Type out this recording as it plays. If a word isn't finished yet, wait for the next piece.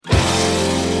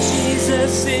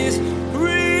Jesus is real.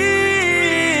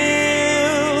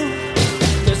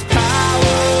 There's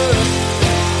power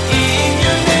in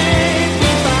your name.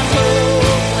 We find hope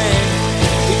when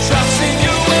we trust in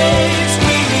your ways.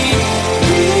 We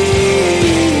believe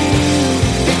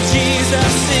that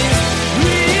Jesus is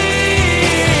real.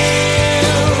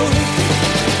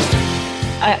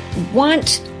 I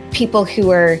want people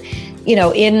who are,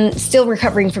 in still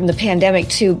recovering from the pandemic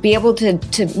to be able to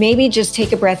maybe just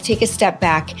take a breath, take a step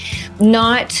back,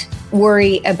 not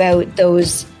worry about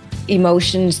those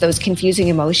emotions, those confusing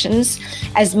emotions,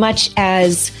 as much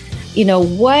as,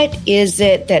 what is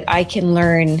it that I can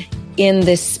learn in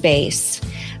this space?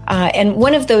 And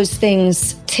one of those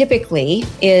things typically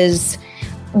is,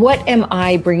 what am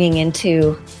I bringing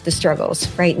into the struggles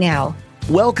right now?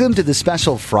 Welcome to the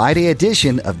special Friday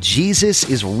edition of Jesus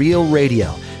is Real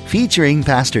Radio, featuring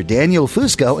Pastor Daniel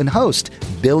Fusco and host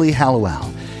Billy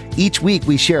Hallowell. Each week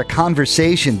we share a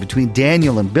conversation between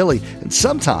Daniel and Billy, and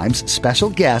sometimes special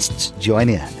guests join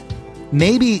in.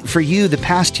 Maybe for you, the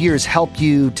past years helped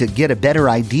you to get a better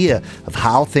idea of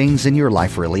how things in your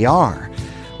life really are.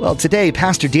 Well, today,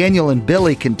 Pastor Daniel and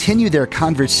Billy continue their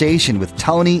conversation with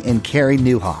Tony and Carrie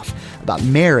Nieuwhof about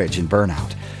marriage and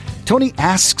burnout. Tony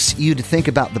asks you to think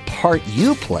about the part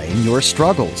you play in your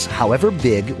struggles, however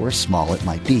big or small it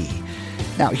might be.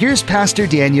 Now, here's Pastor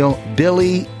Daniel,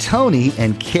 Billy, Tony,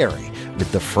 and Carrie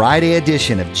with the Friday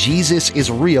edition of Jesus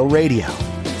is Real Radio.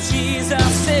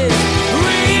 Jesus is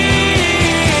real.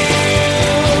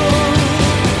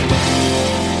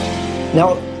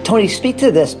 Now, Tony, speak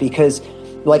to this because,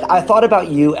 I thought about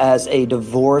you as a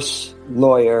divorce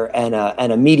lawyer and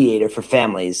a mediator for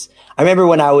families. I remember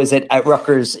when I was at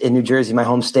Rutgers in New Jersey, my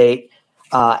home state,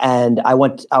 and I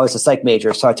was a psych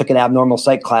major, so I took an abnormal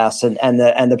psych class, and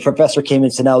the professor came in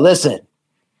and said, "Now listen,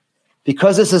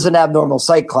 because this is an abnormal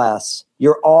psych class,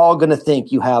 you're all going to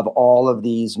think you have all of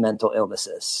these mental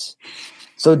illnesses.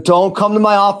 So don't come to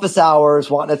my office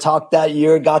hours wanting to talk that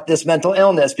you got this mental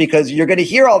illness, because you're going to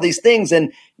hear all these things.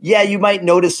 And yeah, you might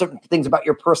notice certain things about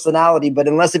your personality, but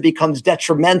unless it becomes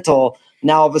detrimental,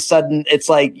 now all of a sudden it's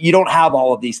like you don't have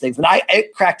all of these things." And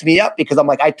it cracked me up because I'm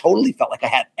like, I totally felt like I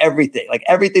had everything, like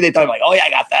everything they thought, I'm like, oh yeah,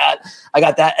 I got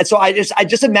that. And so I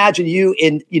just imagine you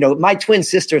in, my twin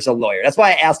sister's a lawyer. That's why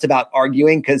I asked about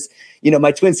arguing, because,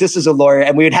 my twin sister's a lawyer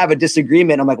and we would have a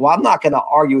disagreement. I'm like, well, I'm not going to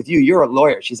argue with you. You're a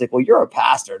lawyer. She's like, well, you're a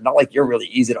pastor. Not like you're really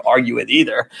easy to argue with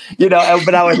either, but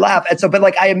I would laugh. And so,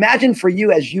 but I imagine for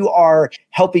you, as you are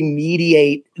helping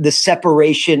mediate the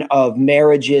separation of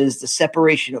marriages, the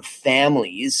separation of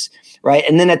families, right?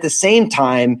 And then at the same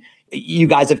time, you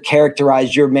guys have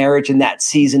characterized your marriage in that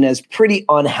season as pretty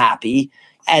unhappy.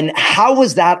 And how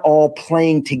was that all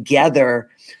playing together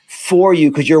for you?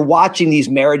 Because you're watching these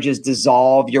marriages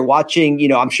dissolve. You're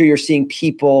watching, I'm sure you're seeing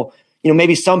people,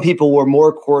 maybe some people were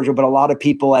more cordial, but a lot of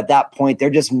people at that point,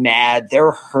 they're just mad,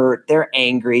 they're hurt, they're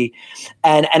angry.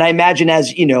 And I imagine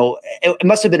it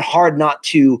must have been hard not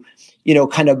to,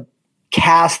 kind of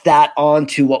cast that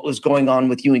onto what was going on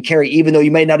with you and Carrie, even though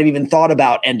you might not have even thought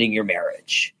about ending your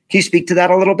marriage. Can you speak to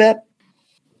that a little bit?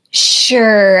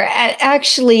 Sure.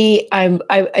 Actually,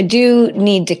 I do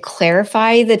need to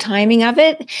clarify the timing of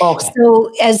it. Okay. So,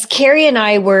 as Carrie and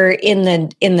I were in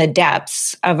the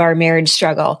depths of our marriage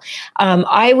struggle,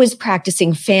 I was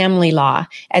practicing family law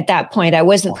at that point. I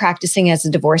wasn't practicing as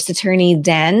a divorce attorney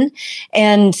then,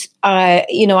 and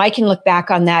I can look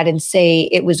back on that and say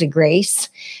it was a grace.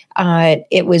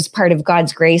 It was part of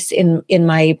God's grace in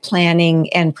my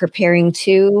planning and preparing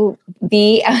to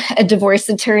be a divorce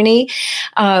attorney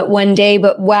one day.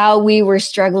 But while we were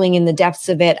struggling in the depths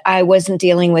of it, I wasn't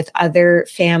dealing with other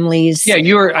families. Yeah,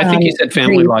 you were. I think you said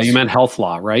family law. You meant health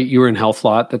law, right? You were in health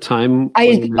law at the time.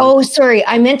 Sorry,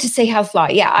 I meant to say health law.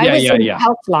 Yeah, I was in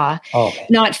health law,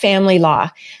 not family law.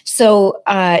 So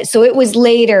it was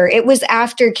later. It was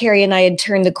after Carrie and I had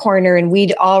turned the corner, and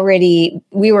we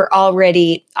were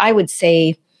already, I would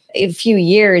say, a few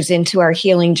years into our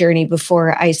healing journey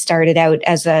before I started out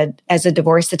as a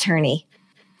divorce attorney.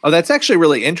 Oh, that's actually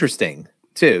really interesting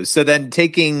too. So then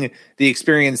taking the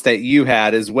experience that you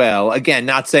had as well, again,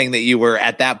 not saying that you were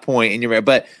at that point in your marriage,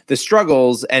 but the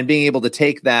struggles and being able to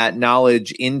take that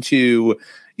knowledge into,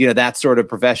 that sort of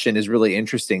profession is really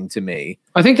interesting to me.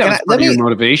 I think that was part of your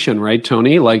motivation, right,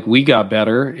 Tony? Like, we got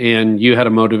better and you had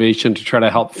a motivation to try to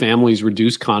help families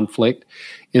reduce conflict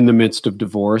in the midst of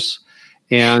divorce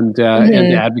and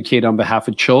advocate on behalf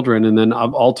of children. And then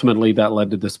ultimately that led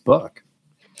to this book.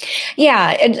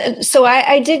 Yeah. And so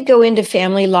I did go into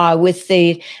family law with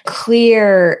the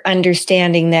clear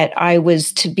understanding that I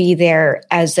was to be there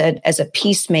as a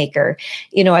peacemaker.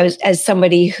 I was as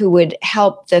somebody who would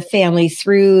help the family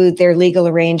through their legal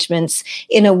arrangements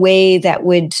in a way that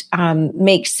would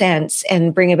make sense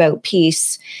and bring about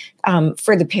peace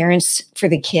for the parents, for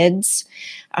the kids.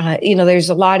 There's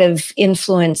a lot of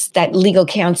influence that legal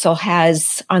counsel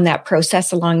has on that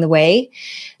process along the way.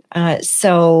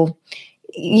 So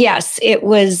yes, it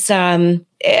was.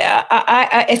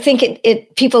 I think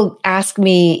it. People ask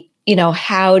me,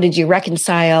 how did you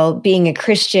reconcile being a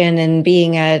Christian and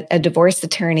being a divorce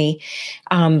attorney?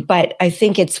 But I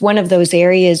think it's one of those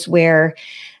areas where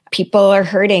people are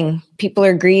hurting, people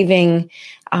are grieving.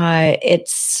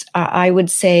 I would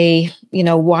say,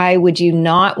 why would you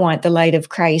not want the light of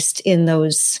Christ in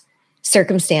those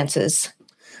circumstances?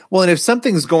 Well, and if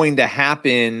something's going to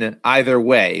happen either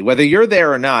way, whether you're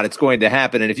there or not, it's going to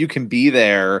happen. And if you can be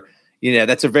there,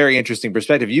 that's a very interesting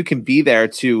perspective. You can be there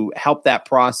to help that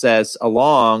process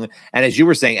along. And as you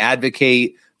were saying,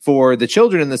 advocate for the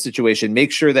children in the situation,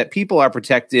 make sure that people are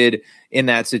protected in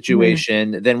that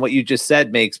situation. Mm-hmm. Then what you just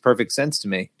said makes perfect sense to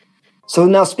me. So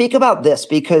now speak about this,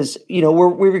 because,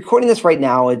 we're recording this right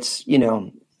now. It's,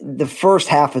 the first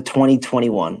half of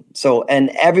 2021. So, and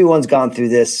everyone's gone through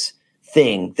this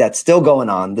thing that's still going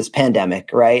on, this pandemic,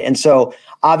 right? And so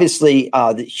obviously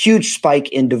the huge spike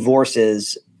in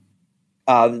divorces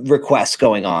requests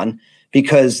going on,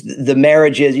 because the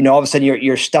marriages, all of a sudden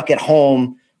you're stuck at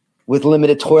home with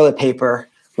limited toilet paper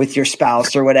with your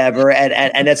spouse or whatever.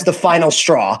 And it's the final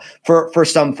straw for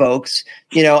some folks,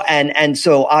 and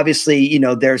so obviously,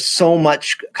 there's so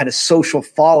much kind of social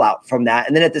fallout from that.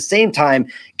 And then at the same time,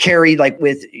 Carrie, like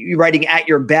with you writing At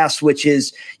Your Best, which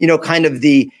is, kind of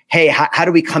the, hey, how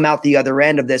do we come out the other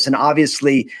end of this? And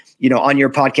obviously, on your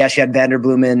podcast, you had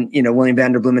William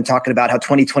Vanderbloemen talking about how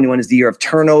 2021 is the year of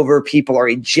turnover. People are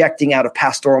ejecting out of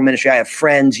pastoral ministry. I have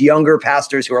friends, younger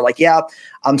pastors, who are like, yeah,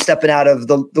 I'm stepping out of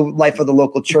the life of the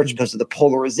local church because of the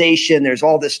polarization. There's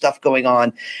all this stuff going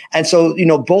on. And so,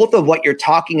 both of what you're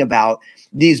talking about,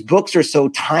 these books are so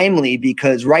timely,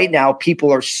 because right now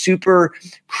people are super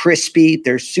crispy.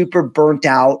 They're super burnt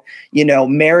out.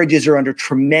 Marriages are under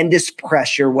tremendous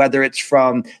pressure, whether it's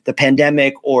from the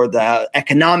pandemic or the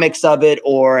economics of it,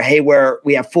 or, hey, where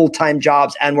we have full-time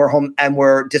jobs and we're home and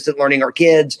we're distant learning our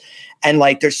kids. And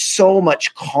there's so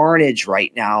much carnage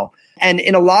right now. And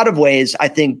in a lot of ways, I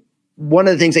think one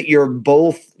of the things that you're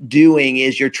both doing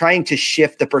is you're trying to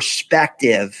shift the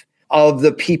perspective of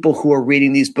the people who are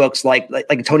reading these books, like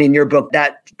Tony, in your book,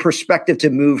 that perspective to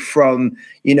move from,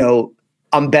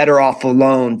 I'm better off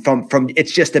alone, from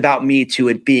it's just about me to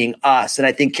it being us. And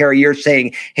I think, Carrie, you're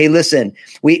saying, hey, listen,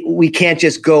 we can't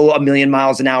just go 1,000,000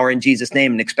 miles an hour in Jesus'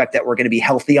 name and expect that we're going to be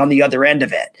healthy on the other end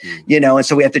of it, and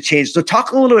so we have to change. So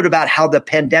talk a little bit about how the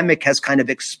pandemic has kind of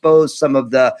exposed some of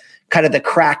the kind of the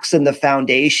cracks in the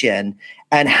foundation,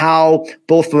 and how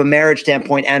both from a marriage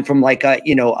standpoint and from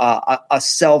a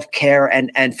self-care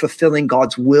and fulfilling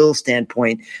God's will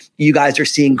standpoint, you guys are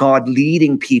seeing God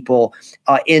leading people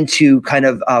into kind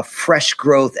of fresh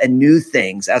growth and new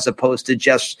things, as opposed to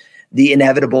just the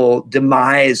inevitable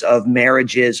demise of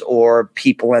marriages or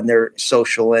people and their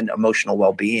social and emotional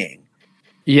well-being.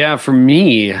 Yeah, for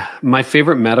me, my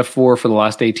favorite metaphor for the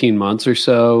last 18 months or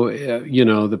so,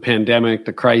 the pandemic,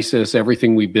 the crisis,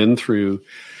 everything we've been through,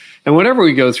 and whatever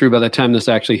we go through by the time this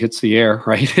actually hits the air,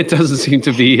 right? It doesn't seem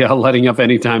to be letting up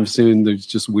anytime soon. There's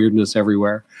just weirdness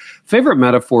everywhere. Favorite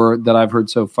metaphor that I've heard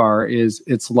so far is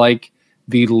it's like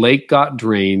the lake got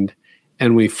drained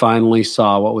and we finally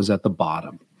saw what was at the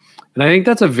bottom. And I think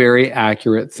that's a very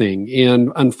accurate thing.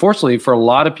 And unfortunately, for a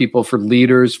lot of people, for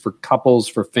leaders, for couples,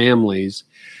 for families,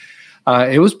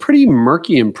 it was pretty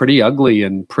murky and pretty ugly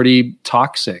and pretty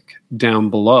toxic down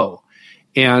below.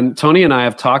 And Tony and I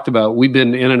have talked about, we've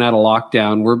been in and out of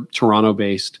lockdown. We're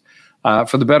Toronto-based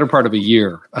for the better part of a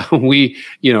year.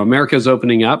 America's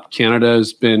opening up.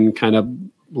 Canada's been kind of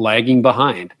lagging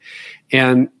behind.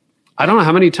 And I don't know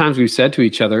how many times we've said to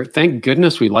each other, thank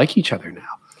goodness we like each other now.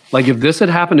 Like if this had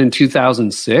happened in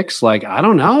 2006, I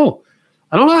don't know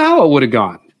how it would have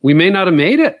gone. We may not have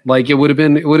made it. It would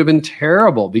have been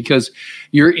terrible, because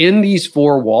you're in these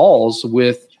four walls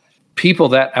with people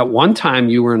that at one time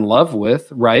you were in love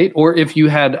with, right? Or if you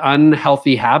had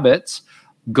unhealthy habits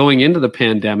going into the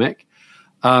pandemic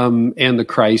and the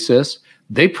crisis,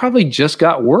 they probably just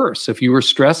got worse. If you were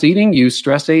stress eating, you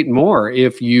stress ate more.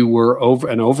 If you were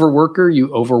an overworker,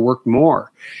 you overworked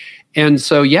more. And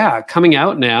so, coming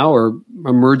out now or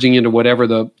emerging into whatever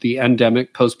the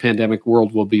endemic, post-pandemic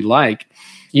world will be like,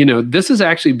 this has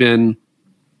actually been,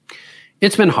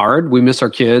 It's been hard. We miss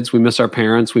our kids. We miss our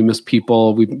parents. We miss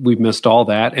people. We've missed all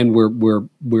that, and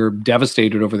we're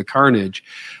devastated over the carnage.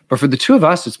 But for the two of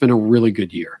us, it's been a really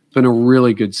good year. It's been a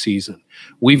really good season.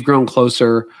 We've grown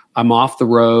closer. I'm off the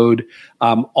road.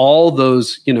 All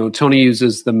those, Tony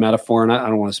uses the metaphor, and I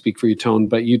don't want to speak for you, Tone,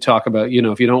 but you talk about,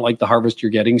 if you don't like the harvest you're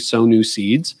getting, sow new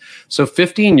seeds. So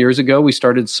 15 years ago, we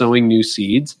started sowing new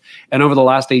seeds, and over the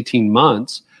last 18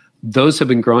 months, those have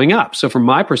been growing up. So from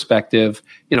my perspective,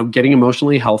 getting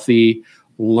emotionally healthy,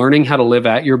 learning how to live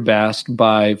at your best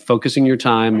by focusing your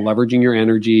time, leveraging your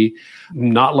energy,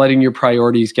 not letting your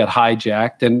priorities get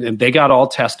hijacked. And they got all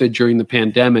tested during the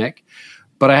pandemic.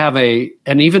 But I have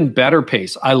an even better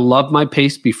pace. I love my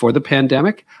pace before the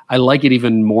pandemic. I like it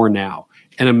even more now.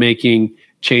 And I'm making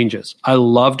changes. I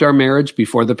loved our marriage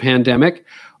before the pandemic.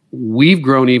 We've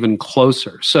grown even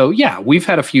closer. So yeah, we've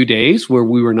had a few days where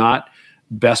we were not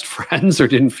best friends or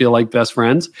didn't feel like best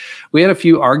friends. We had a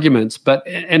few arguments, but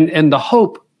and the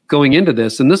hope going into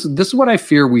this, and this is what I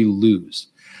fear we lose.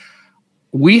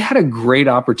 We had a great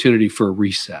opportunity for a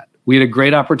reset. We had a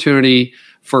great opportunity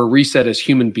for a reset as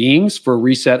human beings, for a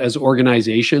reset as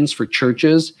organizations, for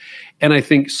churches. And I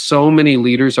think so many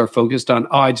leaders are focused on,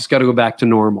 I just got to go back to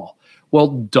normal. Well,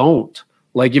 don't.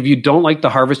 Like, if you don't like the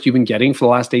harvest you've been getting for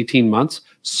the last 18 months,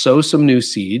 sow some new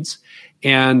seeds.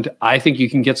 And I think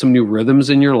you can get some new rhythms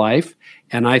in your life.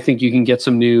 And I think you can get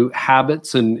some new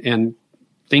habits and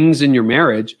things in your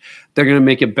marriage that are going to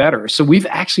make it better. So we've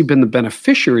actually been the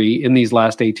beneficiary in these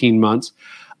last 18 months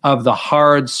of the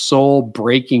hard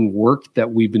soul-breaking work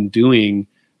that we've been doing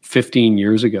 15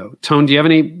 years ago. Tone, do you have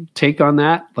any take on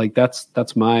that? Like,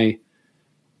 that's my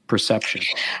perception.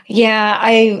 Yeah,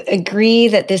 I agree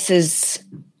that this is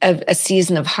a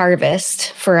season of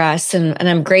harvest for us, and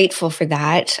I'm grateful for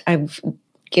that. I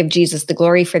give Jesus the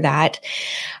glory for that.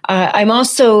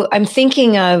 I'm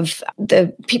thinking of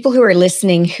the people who are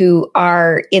listening who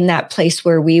are in that place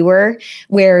where we were,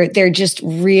 where they're just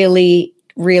really,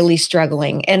 really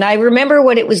struggling. And I remember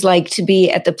what it was like to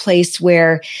be at the place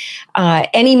where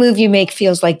any move you make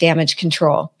feels like damage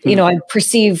control. Mm-hmm. I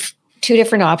perceive two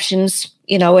different options,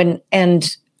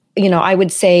 and I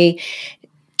would say,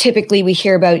 typically we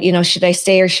hear about, should I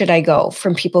stay or should I go,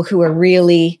 from people who are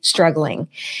really struggling.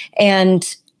 And,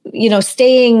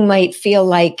 staying might feel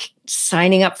like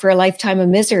signing up for a lifetime of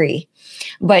misery,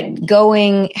 but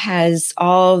going has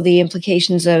all the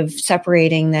implications of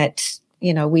separating that,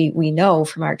 we know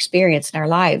from our experience in our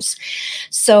lives.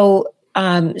 So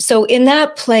in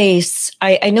that place,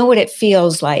 I know what it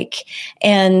feels like.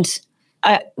 And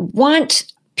I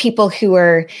want people who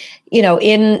are,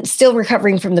 in still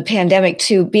recovering from the pandemic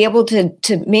to be able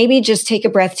to maybe just take a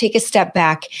breath, take a step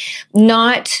back,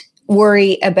 not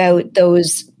worry about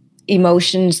those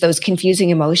emotions, those confusing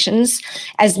emotions,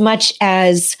 as much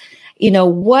as,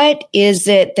 what is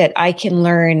it that I can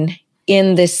learn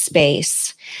in this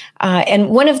space? And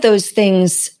one of those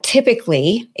things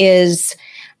typically is,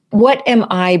 what am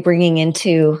I bringing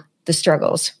into the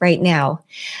struggles right now?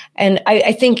 And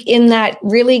I think in that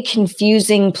really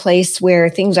confusing place where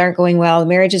things aren't going well, the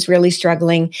marriage is really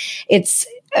struggling, it's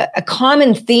a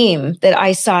common theme that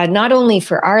I saw not only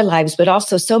for our lives, but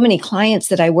also so many clients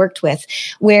that I worked with,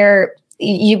 where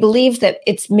you believe that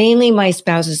it's mainly my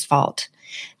spouse's fault,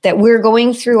 that we're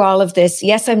going through all of this.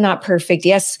 Yes, I'm not perfect.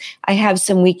 Yes, I have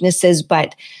some weaknesses,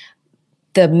 but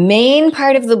the main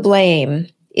part of the blame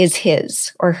is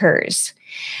his or hers.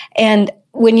 And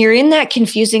when you're in that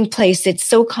confusing place, it's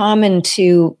so common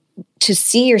to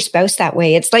see your spouse that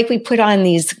way. It's like we put on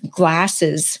these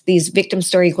glasses, these victim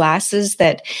story glasses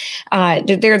that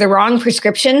they're the wrong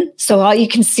prescription. So all you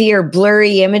can see are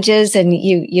blurry images, and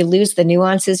you lose the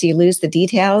nuances, you lose the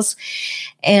details.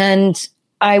 And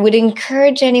I would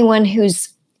encourage anyone who's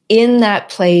in that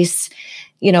place,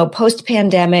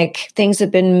 post-pandemic, things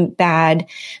have been bad,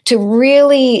 to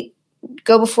really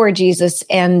go before Jesus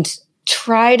and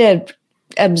try to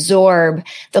absorb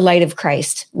the light of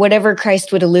Christ, whatever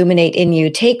Christ would illuminate in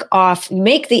you.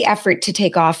 Make the effort to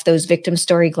take off those victim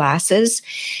story glasses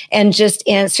and just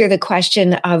answer the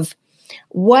question of,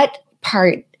 what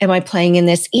part am I playing in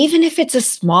this? Even if it's a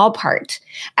small part.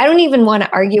 I don't even want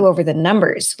to argue over the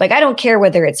numbers. Like, I don't care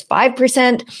whether it's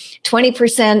 5%,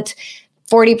 20%,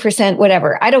 40%,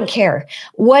 whatever. I don't care.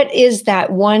 What is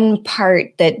that one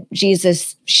part that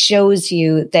Jesus shows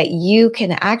you that you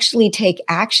can actually take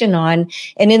action on?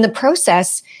 And in the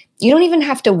process, you don't even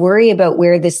have to worry about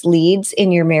where this leads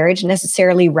in your marriage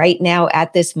necessarily right now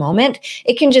at this moment.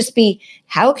 It can just be,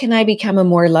 how can I become a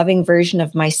more loving version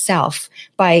of myself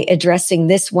by addressing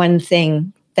this one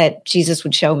thing that Jesus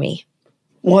would show me?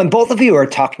 Well, and both of you are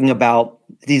talking about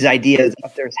these ideas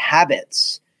of there's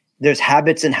habits there's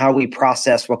habits in how we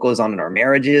process what goes on in our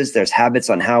marriages. There's habits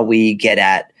on how we get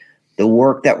at the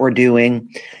work that we're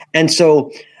doing. And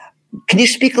so can you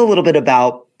speak a little bit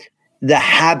about the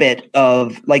habit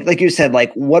of, like you said,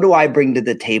 like, what do I bring to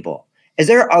the table? Is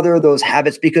there other of those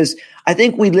habits? Because I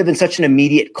think we live in such an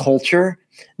immediate culture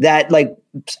that, like,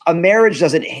 a marriage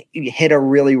doesn't hit a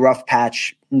really rough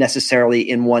patch necessarily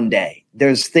in one day.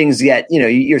 There's things that,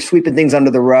 you're sweeping things under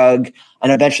the rug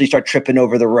and eventually start tripping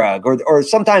over the rug. Or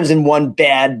sometimes in one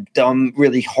bad, dumb,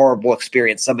 really horrible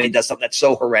experience, somebody does something that's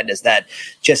so horrendous that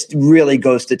just really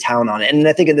goes to town on it. And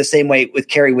I think in the same way with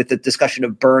Carrie, with the discussion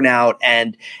of burnout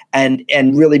and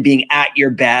really being at your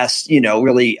best,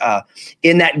 really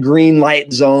in that green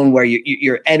light zone where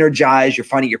you're energized, you're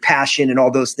finding your passion and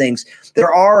all those things.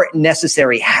 There are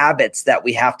necessary habits that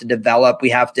we have to develop. We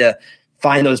have to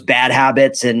find those bad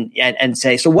habits and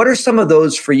say, so what are some of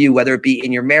those for you, whether it be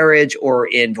in your marriage or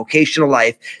in vocational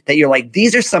life, that you're like,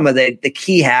 these are some of the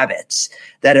key habits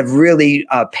that have really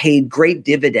paid great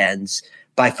dividends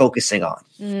by focusing on?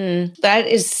 That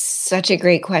is such a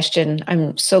great question.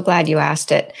 I'm so glad you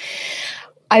asked it.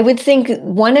 I would think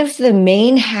one of the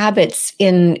main habits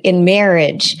in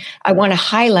marriage I want to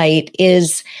highlight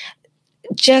is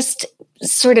just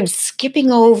sort of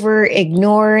skipping over,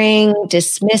 ignoring,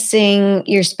 dismissing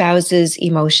your spouse's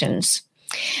emotions.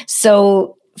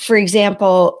 So, for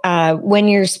example, when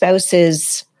your spouse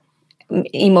is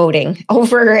emoting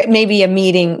over maybe a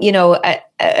meeting,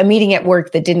 a meeting at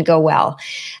work that didn't go well,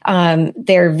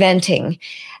 they're venting.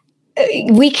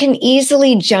 We can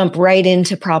easily jump right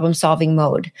into problem-solving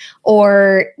mode,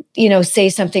 or, say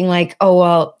something like, "Oh,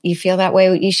 well, you feel that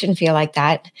way. You shouldn't feel like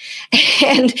that."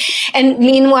 And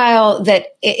meanwhile,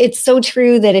 that it's so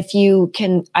true that if you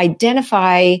can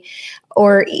identify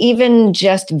or even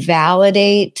just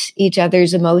validate each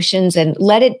other's emotions and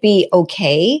let it be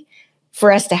okay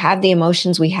for us to have the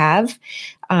emotions we have,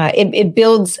 it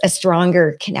builds a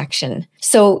stronger connection.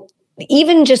 So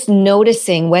even just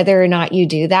noticing whether or not you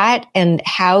do that and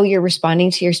how you're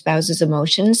responding to your spouse's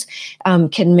emotions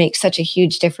can make such a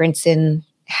huge difference in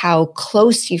how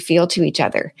close you feel to each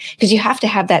other, because you have to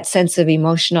have that sense of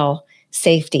emotional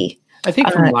safety. I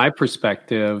think from my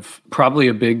perspective, probably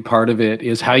a big part of it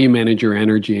is how you manage your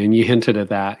energy. And you hinted at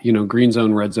that, green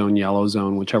zone, red zone, yellow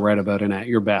zone, which I write about in At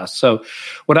Your Best. So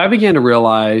what I began to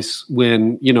realize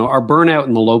when, our burnout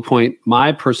and the low point,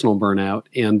 my personal burnout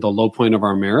and the low point of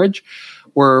our marriage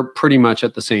were pretty much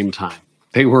at the same time.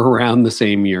 They were around the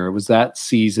same year. It was that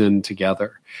season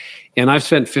together. And I've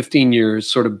spent 15 years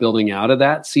sort of building out of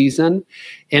that season.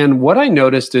 And what I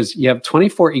noticed is you have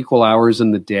 24 equal hours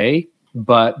in the day,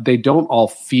 but they don't all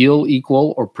feel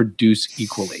equal or produce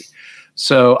equally.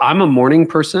 So I'm a morning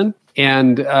person,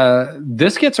 and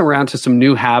this gets around to some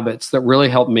new habits that really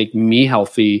help make me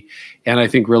healthy, and I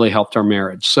think really helped our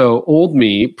marriage. So old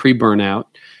me, pre-burnout,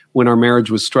 when our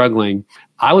marriage was struggling,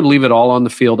 I would leave it all on the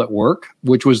field at work,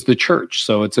 which was the church.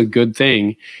 So it's a good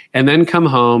thing. And then come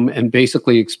home and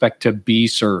basically expect to be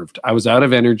served. I was out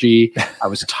of energy. I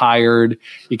was tired.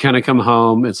 You kind of come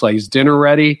home. It's like, is dinner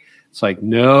ready? It's like,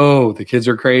 no, the kids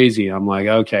are crazy. I'm like,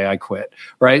 okay, I quit.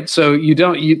 Right. So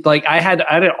I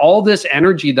had all this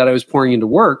energy that I was pouring into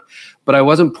work, but I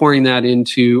wasn't pouring that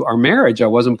into our marriage. I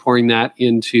wasn't pouring that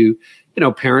into,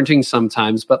 parenting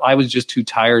sometimes, but I was just too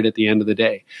tired at the end of the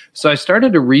day. So I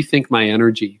started to rethink my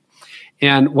energy.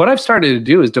 And what I've started to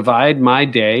do is divide my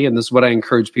day, and this is what I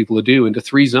encourage people to do, into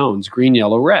 3 zones: green,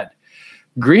 yellow, red.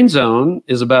 Green zone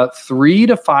is about 3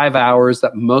 to 5 hours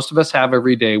that most of us have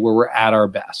every day where we're at our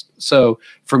best. So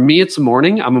for me, it's the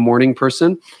morning. I'm a morning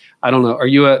person. I don't know. Are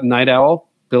you a night owl?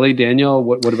 Billy, Daniel,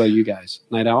 what about you guys?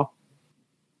 Night owl?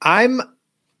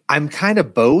 I'm kind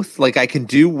of both. Like, I can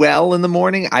do well in the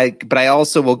morning, but I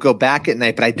also will go back at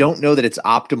night, but I don't know that it's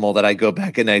optimal that I go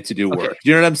back at night to do work. Okay.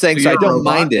 You know what I'm saying? So I don't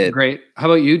mind it. Great. How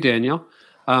about you, Daniel?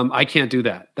 I can't do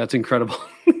that. That's incredible.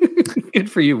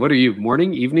 Good for you. What are you?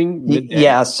 Morning, evening, midday?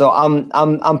 Yeah. So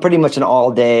I'm pretty much an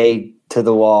all day to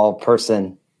the wall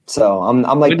person. So I'm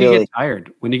like, when do you get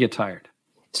tired? When do you get tired?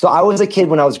 So I was a kid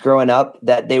when I was growing up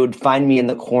that they would find me in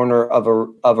the corner of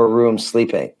a room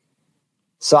sleeping.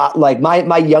 So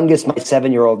my youngest, my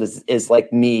 7-year-old is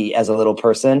like me as a little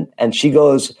person, and she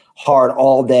goes hard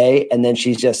all day, and then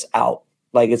she's just out.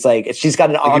 It's like she's got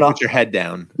an on off. Put your head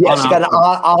down. Yeah, she's got an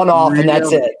on off, and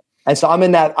that's it. And so I'm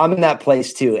in that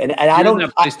place too. And I don't.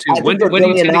 That place too. When do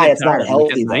you tend to get tired?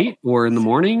 Like at night or in the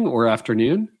morning or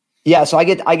afternoon? Yeah, so I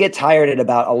get tired at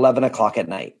about 11 o'clock at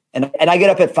night, and I get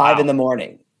up at 5 in the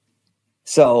morning.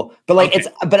 So, but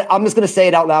but I'm just going to say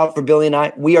it out loud for Billy and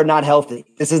I. We are not healthy.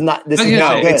 This is not good.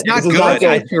 It's not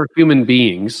good. We're human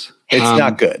beings. It's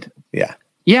not good. Yeah.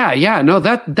 Yeah. No,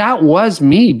 that was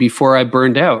me before I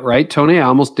burned out, right? Tony, I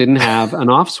almost didn't have an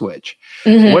off switch.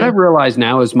 Mm-hmm. What I've realized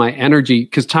now is my energy,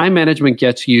 because time management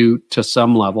gets you to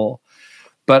some level,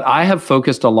 but I have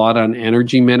focused a lot on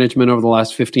energy management over the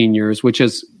last 15 years, which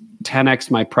has 10x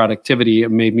my productivity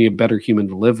and made me a better human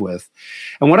to live with.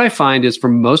 And what I find is for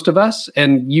most of us,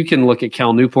 and you can look at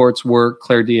Cal Newport's work,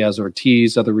 Claire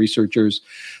Diaz-Ortiz, other researchers,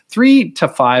 3 to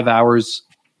 5 hours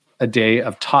a day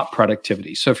of top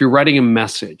productivity. So if you're writing a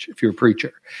message, if you're a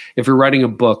preacher, if you're writing a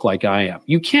book like I am,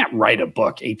 you can't write a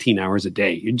book 18 hours a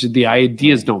day. The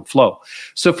ideas don't flow.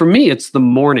 So for me, it's the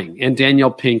morning. And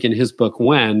Daniel Pink in his book,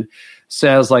 When,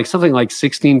 says something like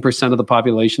 16% of the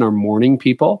population are morning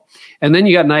people. And then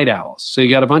you got night owls. So you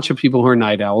got a bunch of people who are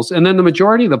night owls. And then the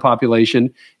majority of the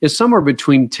population is somewhere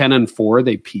between 10 and 4,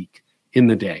 they peak in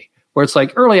the day. Where it's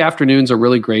early afternoons are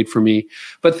really great for me.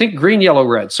 But think green, yellow,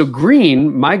 red. So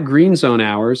green, my green zone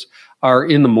hours are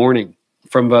in the morning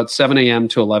from about 7 a.m.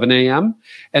 to 11 a.m.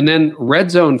 And then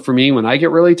red zone for me, when I get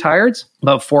really tired,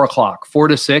 about 4 o'clock, 4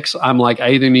 to 6, I'm I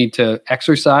either need to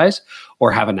exercise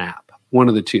or have a nap, one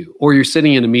of the two. Or you're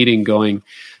sitting in a meeting going,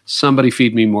 somebody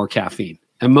feed me more caffeine.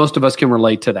 And most of us can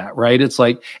relate to that, right? It's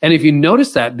and if you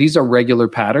notice that, these are regular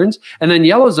patterns. And then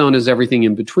yellow zone is everything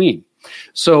in between.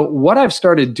 So what I've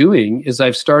started doing is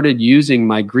I've started using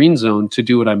my green zone to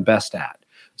do what I'm best at.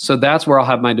 So that's where I'll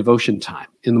have my devotion time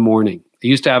in the morning. I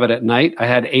used to have it at night. I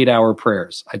had 8-hour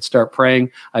prayers. I'd start praying.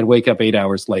 I'd wake up 8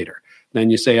 hours later. Then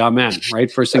you say amen,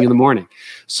 right? First thing in the morning.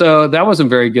 So that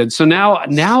wasn't very good. So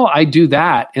now I do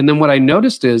that. And then what I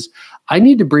noticed is I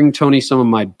need to bring Tony some of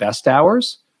my best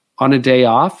hours on a day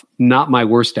off, not my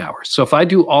worst hours. So if I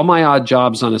do all my odd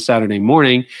jobs on a Saturday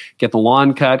morning, get the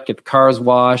lawn cut, get the cars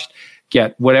washed,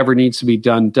 get whatever needs to be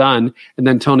done. And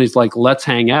then Tony's let's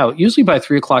hang out. Usually by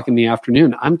 3 o'clock in the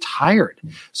afternoon, I'm tired.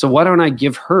 So why don't I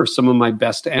give her some of my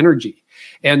best energy?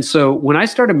 And so when I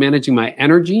started managing my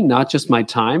energy, not just my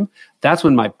time, that's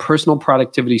when my personal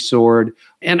productivity soared.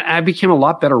 And I became a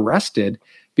lot better rested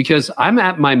because I'm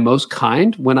at my most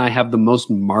kind when I have the most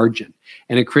margin.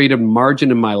 And it created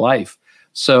margin in my life.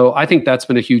 So I think that's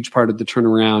been a huge part of the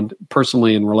turnaround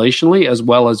personally and relationally, as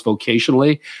well as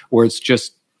vocationally, where it's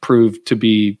just proved to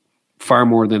be far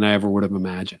more than I ever would have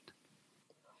imagined.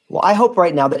 Well, I hope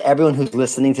right now that everyone who's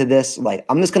listening to this,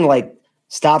 I'm just going to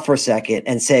stop for a second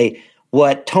and say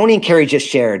what Tony and Carrie just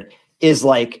shared is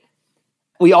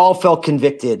we all felt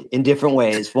convicted in different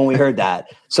ways when we heard that.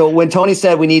 So when Tony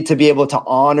said we need to be able to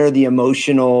honor the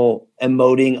emotional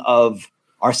emoting of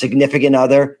our significant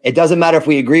other, it doesn't matter if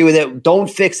we agree with it, don't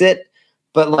fix it,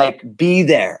 but be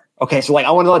there. Okay. So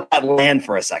I want to let that land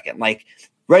for a second.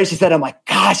 Right as she said, I'm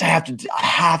gosh, I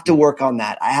have to work on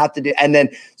that. I have to do. And then,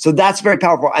 so that's very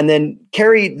powerful. And then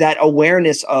carry that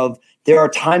awareness of there are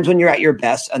times when you're at your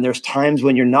best and there's times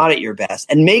when you're not at your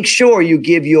best, and make sure you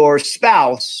give your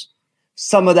spouse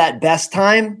some of that best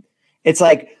time. It's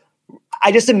I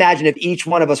just imagine if each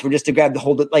one of us were just to grab the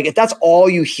whole, if that's all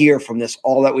you hear from this,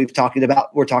 all that we're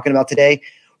talking about today,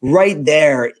 right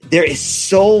there is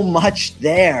so much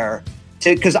there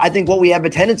because I think what we have a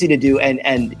tendency to do,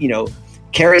 and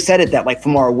Carrie said it, that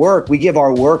from our work, we give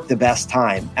our work the best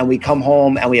time and we come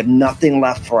home and we have nothing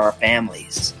left for our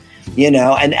families, and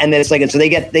then it's and so they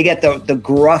get the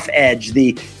gruff edge.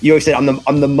 You always said,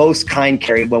 I'm the most kind,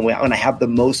 Carrie, when I have the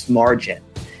most margin.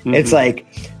 Mm-hmm. It's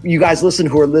you guys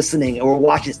who are listening or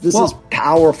watching, this is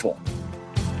powerful.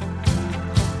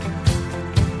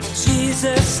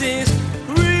 Jesus is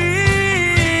real.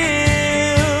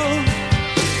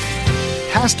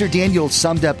 Pastor Daniel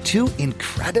summed up 2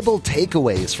 incredible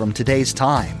takeaways from today's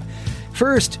time.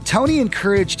 First, Tony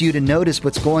encouraged you to notice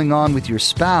what's going on with your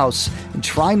spouse and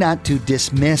try not to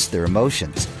dismiss their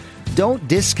emotions. Don't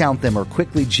discount them or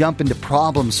quickly jump into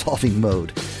problem-solving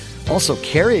mode. Also,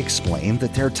 Carrie explained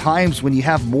that there are times when you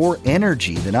have more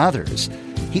energy than others.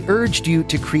 He urged you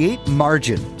to create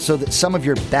margin so that some of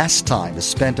your best time is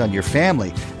spent on your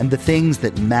family and the things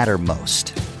that matter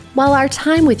most. While our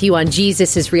time with you on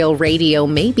Jesus is Real Radio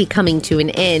may be coming to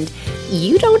an end,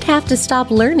 you don't have to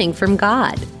stop learning from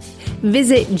God.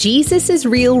 Visit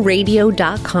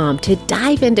JesusIsRealRadio.com to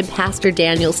dive into Pastor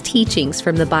Daniel's teachings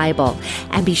from the Bible.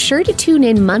 And be sure to tune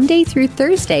in Monday through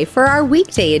Thursday for our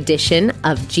weekday edition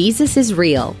of Jesus is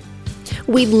Real.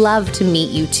 We'd love to meet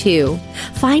you too.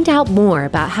 Find out more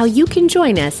about how you can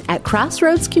join us at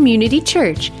Crossroads Community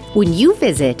Church when you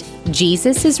visit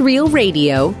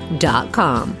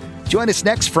JesusIsRealRadio.com. Join us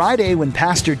next Friday when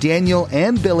Pastor Daniel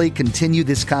and Billy continue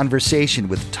this conversation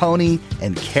with Tony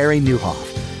and Carrie Nieuwhof.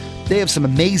 They have some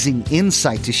amazing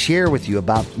insight to share with you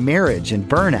about marriage and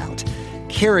burnout.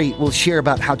 Carey will share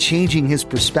about how changing his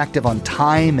perspective on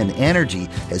time and energy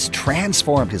has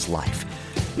transformed his life.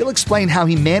 He'll explain how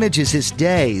he manages his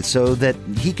day so that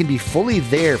he can be fully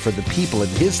there for the people in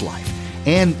his life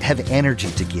and have energy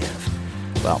to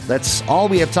give. Well, that's all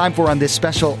we have time for on this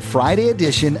special Friday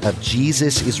edition of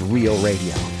Jesus is Real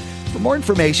Radio. For more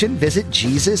information, visit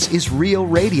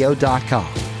JesusIsRealRadio.com.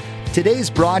 Today's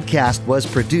broadcast was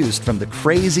produced from the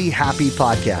Crazy Happy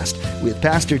Podcast with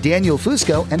Pastor Daniel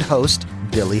Fusco and host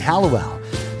Billy Hallowell.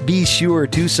 Be sure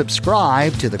to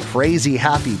subscribe to the Crazy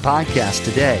Happy Podcast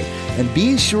today, and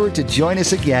be sure to join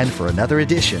us again for another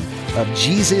edition of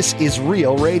Jesus is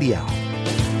Real Radio.